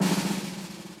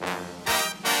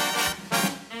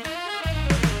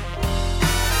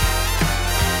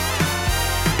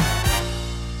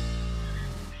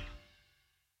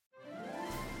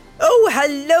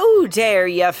there,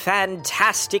 you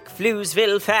fantastic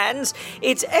Floozeville fans.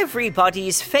 It's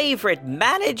everybody's favourite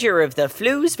manager of the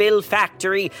Floozeville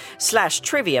factory /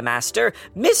 trivia master,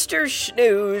 Mr.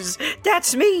 Snooze.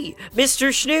 That's me,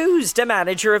 Mr. Snooze, the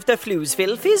manager of the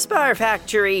Floozeville Fizzbar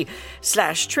factory /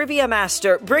 trivia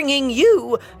master, bringing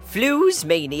you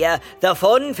Floozemania, the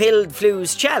fun-filled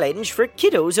Flooz challenge for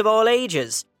kiddos of all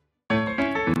ages.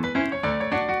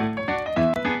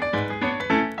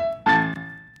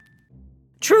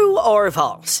 True or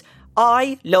false?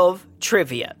 I love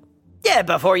trivia. Yeah,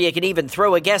 before you can even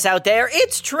throw a guess out there,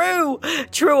 it's true.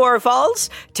 True or false?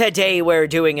 Today we're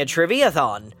doing a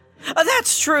trivia-thon.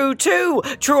 That's true too.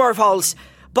 True or false?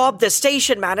 Bob, the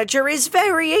station manager, is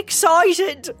very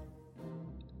excited.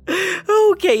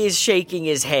 Okay, he's shaking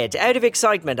his head. Out of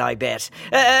excitement, I bet.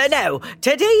 Now,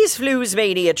 today's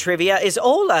Floozemania trivia is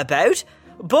all about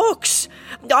books.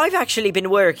 I've actually been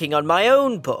working on my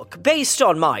own book, based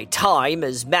on my time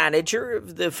as manager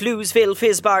of the Floozeville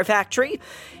Fizzbar factory.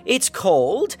 It's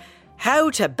called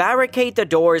How to Barricade the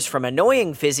Doors from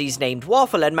Annoying Fizzies Named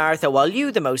Waffle and Martha While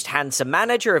You, the Most Handsome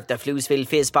Manager of the Floozeville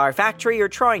Fizzbar factory, are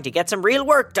trying to get some real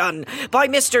work done, by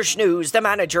Mr. Snooze, the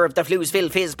manager of the Floozeville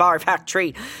Fizzbar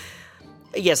factory.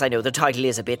 Yes, I know the title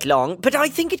is a bit long, but I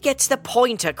think it gets the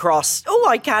point across. Oh,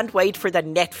 I can't wait for the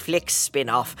Netflix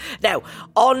spin-off. Now,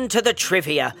 on to the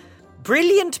trivia.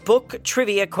 Brilliant book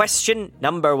trivia question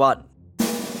number 1.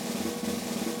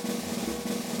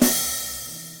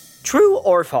 True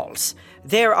or false?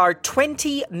 There are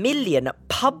 20 million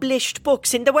published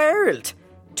books in the world.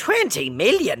 20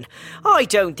 million? I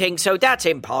don't think so, that's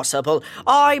impossible.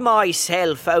 I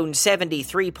myself own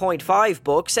 73.5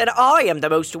 books and I am the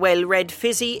most well-read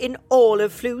fizzy in all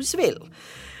of Floozeville.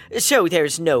 So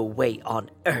there's no way on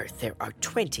earth there are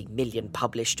 20 million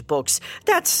published books.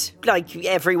 That's like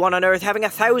everyone on earth having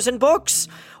 1,000 books,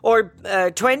 or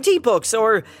 20 books,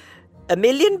 or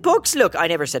 1,000,000 books. Look, I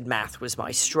never said math was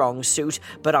my strong suit,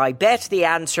 but I bet the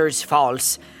answer's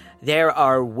false. There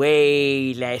are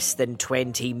way less than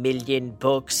 20 million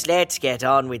books. Let's get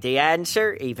on with the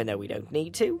answer, even though we don't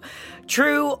need to.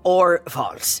 True or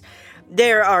false?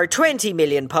 There are 20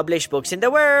 million published books in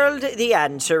the world. The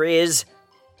answer is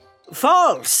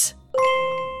false.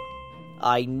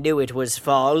 I knew it was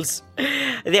false.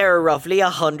 There are roughly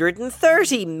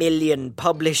 130 million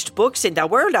published books in the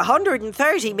world.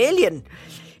 130 million.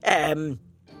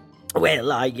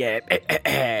 Well,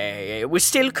 I was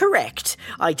still correct.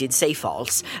 I did say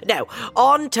false. Now,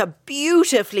 on to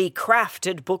beautifully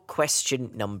crafted book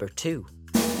question number 2.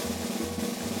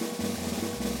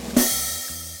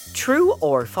 True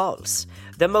or false?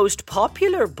 The most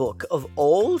popular book of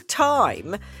all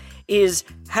time is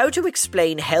How to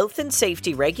Explain Health and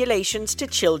Safety Regulations to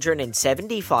Children in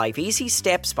 75 Easy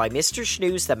Steps by Mr.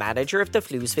 Snooze, the manager of the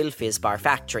Floozeville Fizzbar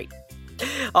factory.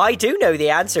 I do know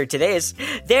the answer to this.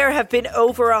 There have been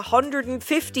over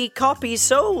 150 copies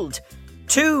sold.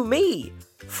 To me.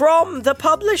 From the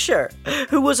publisher,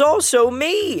 who was also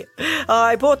me.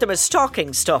 I bought them as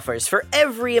stocking stuffers for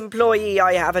every employee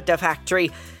I have at the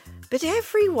factory. But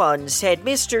everyone said,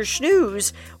 Mr.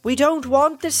 Snooze, we don't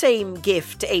want the same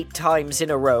gift 8 times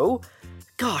in a row.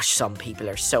 Gosh, some people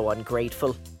are so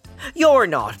ungrateful. You're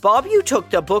not, Bob. You took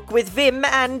the book with Vim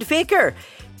and Vicar.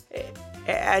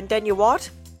 And then you what?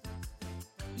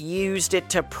 Used it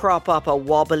to prop up a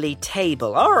wobbly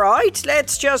table. All right,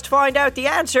 let's just find out the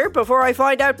answer before I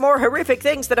find out more horrific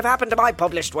things that have happened to my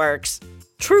published works.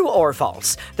 True or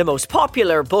false? The most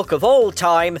popular book of all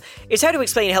time is How to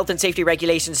Explain Health and Safety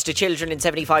Regulations to Children in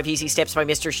 75 Easy Steps by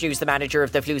Mr. Snooze, the manager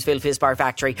of the Floozeville Fizzbar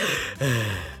factory.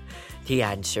 The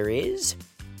answer is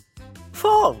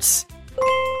false.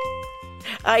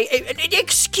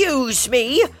 Excuse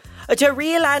me? The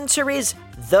real answer is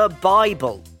the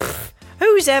Bible. Pfft,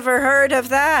 who's ever heard of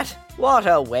that? What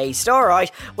a waste. All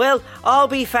right, well, I'll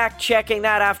be fact-checking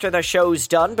that after the show's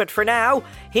done, but for now,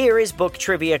 here is book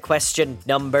trivia question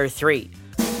number 3.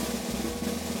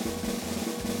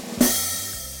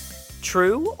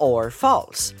 True or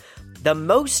false? The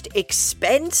most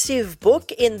expensive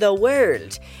book in the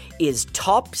world is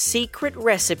Top Secret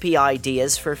Recipe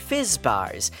Ideas for Fizz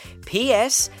Bars.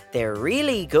 P.S. They're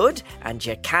really good and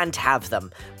you can't have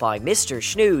them, by Mr.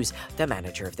 Snooze, the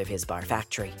manager of the Fizzbar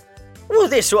factory. Well,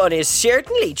 this one is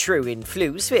certainly true in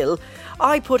Floozeville.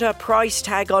 I put a price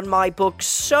tag on my book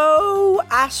so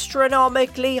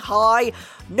astronomically high,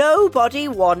 nobody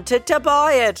wanted to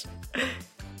buy it.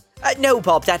 No,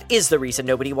 Bob, that is the reason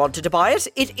nobody wanted to buy it.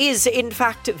 It is, in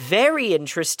fact, very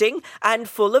interesting and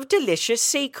full of delicious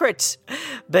secrets.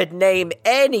 But name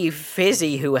any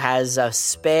fizzy who has a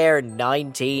spare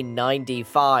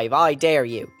 19.95, I dare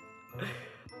you.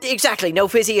 Exactly, no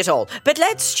fizzy at all. But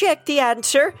let's check the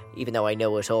answer, even though I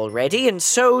know it already, and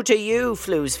so do you,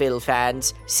 Floozeville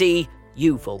fans. See,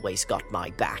 you've always got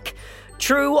my back.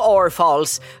 True or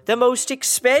false, the most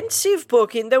expensive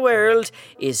book in the world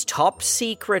is Top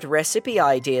Secret Recipe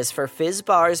Ideas for Fizz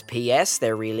Bars. P.S.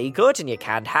 They're really good and you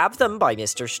can't have them, by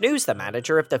Mr. Snooze, the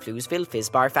manager of the Floozeville Fizz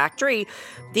Bar factory.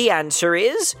 The answer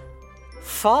is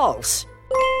false.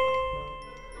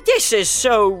 This is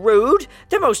so rude.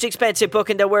 The most expensive book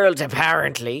in the world,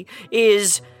 apparently,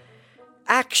 is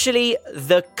actually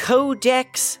the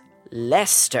Codex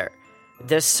Leicester.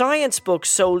 The science book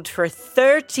sold for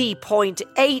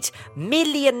 $30.8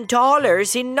 million in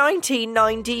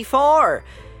 1994.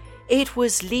 It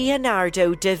was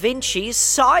Leonardo da Vinci's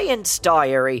science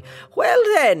diary. Well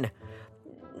then,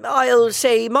 I'll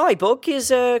say my book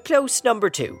is a close number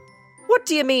 2. What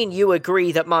do you mean you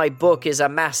agree that my book is a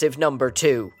massive number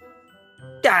 2?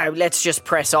 Now, let's just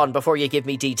press on before you give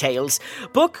me details.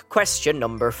 Book question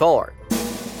number 4.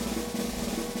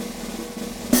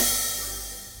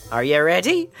 Are you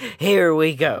ready? Here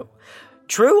we go.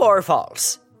 True or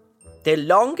false? The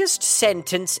longest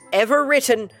sentence ever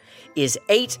written is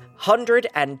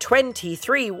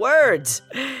 823 words.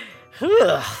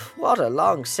 What a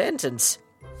long sentence.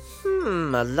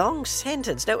 A long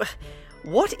sentence. Now,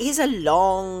 what is a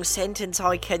long sentence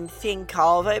I can think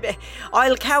of?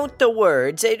 I'll count the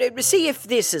words. See if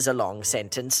this is a long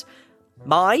sentence.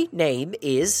 My name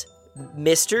is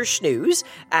Mr. Snooze,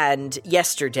 and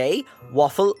yesterday,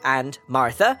 Waffle and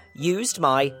Martha used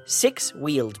my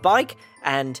 6-wheeled bike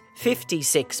and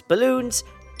 56 balloons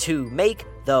to make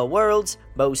the world's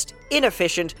most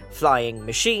inefficient flying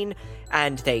machine,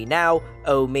 and they now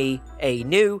owe me a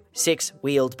new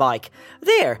 6-wheeled bike.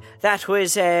 There, that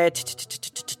was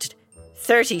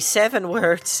 37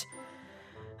 words.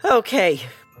 Okay.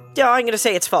 I'm going to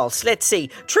say it's false. Let's see.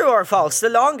 True or false? The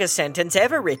longest sentence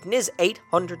ever written is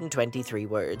 823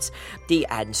 words. The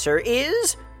answer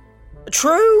is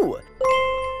true.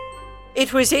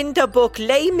 It was in the book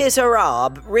Les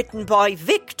Miserables, written by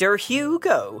Victor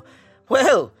Hugo.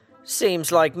 Well,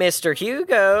 seems like Mr.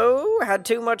 Hugo had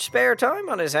too much spare time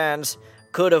on his hands.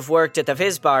 Could have worked at the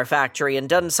Fizz Bar factory and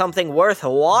done something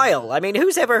worthwhile. I mean,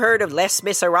 who's ever heard of Les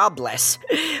Miserables?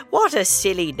 What a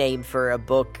silly name for a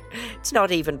book. It's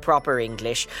not even proper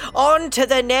English. On to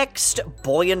the next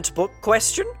buoyant book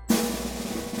question.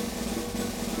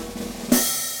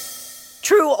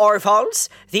 True or false?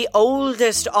 The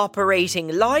oldest operating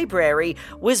library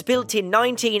was built in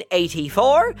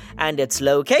 1984 and it's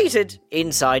located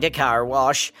inside a car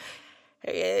wash.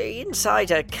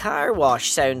 Inside a car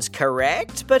wash sounds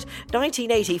correct, but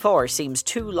 1984 seems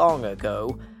too long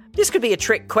ago. This could be a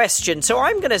trick question, so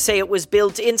I'm going to say it was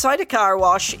built inside a car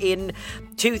wash in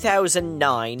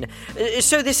 2009.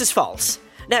 So this is false.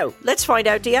 Now, let's find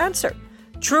out the answer.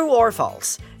 True or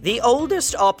false? The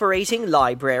oldest operating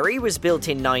library was built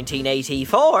in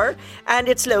 1984, and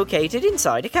it's located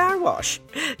inside a car wash.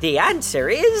 The answer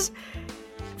is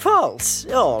false.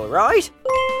 All right.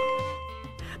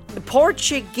 The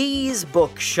Portuguese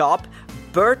bookshop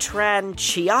Bertrand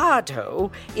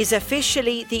Chiado is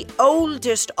officially the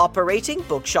oldest operating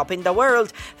bookshop in the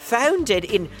world, founded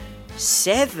in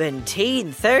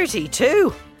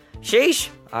 1732. Sheesh,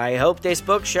 I hope this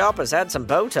bookshop has had some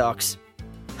Botox.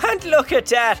 And look at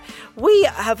that, we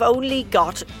have only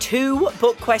got 2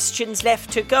 book questions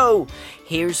left to go.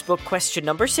 Here's book question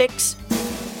number 6.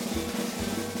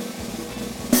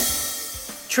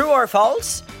 True or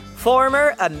false?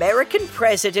 Former American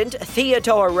President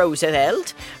Theodore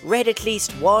Roosevelt read at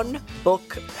least 1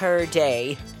 book per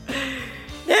day.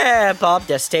 Yeah, Bob,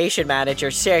 the station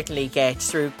manager, certainly gets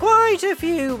through quite a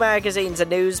few magazines and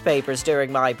newspapers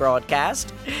during my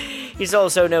broadcast. He's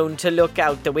also known to look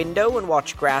out the window and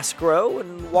watch grass grow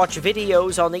and watch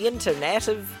videos on the internet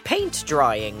of paint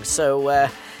drying. So,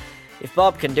 if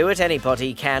Bob can do it,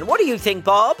 anybody can. What do you think,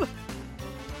 Bob?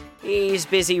 He's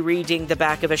busy reading the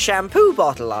back of a shampoo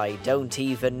bottle. I don't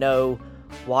even know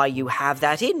why you have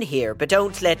that in here, but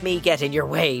don't let me get in your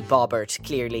way, Bobbert.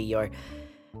 Clearly you're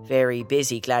very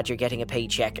busy. Glad you're getting a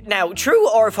paycheck. Now, true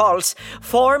or false?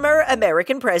 Former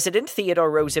American President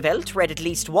Theodore Roosevelt read at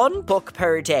least 1 book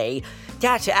per day.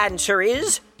 That answer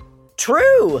is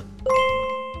true.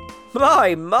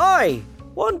 My,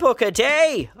 1 book a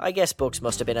day. I guess books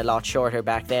must have been a lot shorter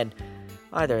back then.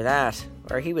 Either that,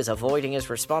 or he was avoiding his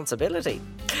responsibility.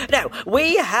 Now,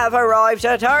 we have arrived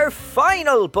at our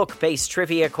final book-based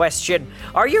trivia question.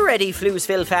 Are you ready,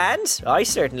 Floozeville fans? I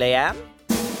certainly am.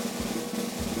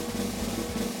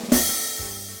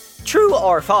 True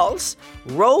or false?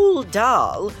 Roald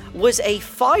Dahl was a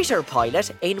fighter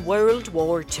pilot in World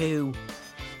War II.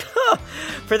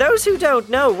 For those who don't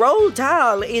know, Roald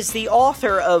Dahl is the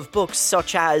author of books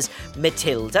such as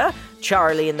Matilda,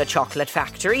 Charlie and the Chocolate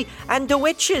Factory, and The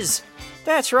Witches.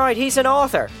 That's right, he's an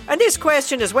author. And this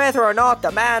question is whether or not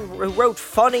the man who wrote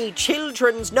funny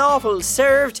children's novels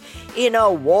served in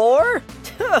a war?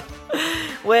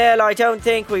 Well, I don't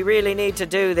think we really need to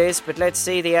do this, but let's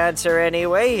see the answer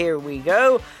anyway. Here we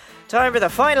go. Time for the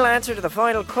final answer to the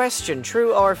final question,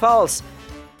 true or false.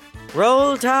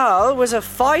 Roald Dahl was a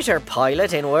fighter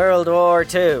pilot in World War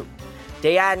II.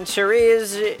 The answer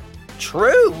is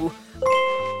true.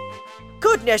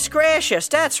 Goodness gracious,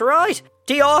 that's right.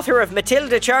 The author of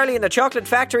Matilda, Charlie and the Chocolate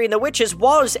Factory and The Witches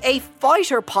was a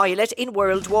fighter pilot in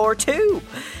World War II.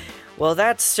 Well,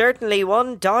 that's certainly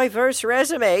one diverse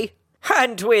resume.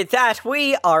 And with that,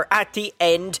 we are at the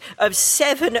end of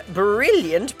 7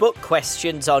 brilliant book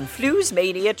questions on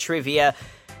Floozemania Trivia.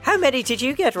 How many did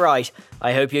you get right?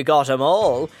 I hope you got them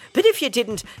all. But if you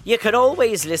didn't, you can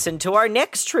always listen to our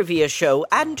next trivia show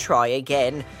and try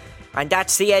again. And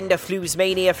that's the end of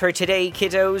Floozemania for today,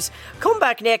 kiddos. Come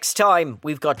back next time.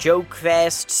 We've got Joke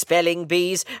Fest, Spelling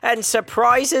Bees, and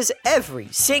surprises every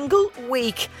single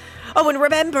week. Oh, and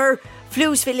remember,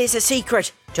 Floozeville is a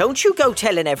secret. Don't you go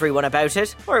telling everyone about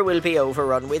it, or we'll be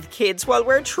overrun with kids while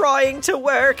we're trying to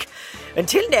work.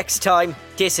 Until next time,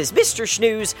 this is Mr.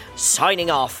 Snooze signing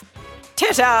off.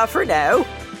 Ta-ta for now.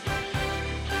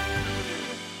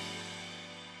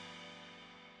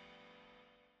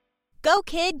 Go,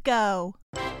 kid, go.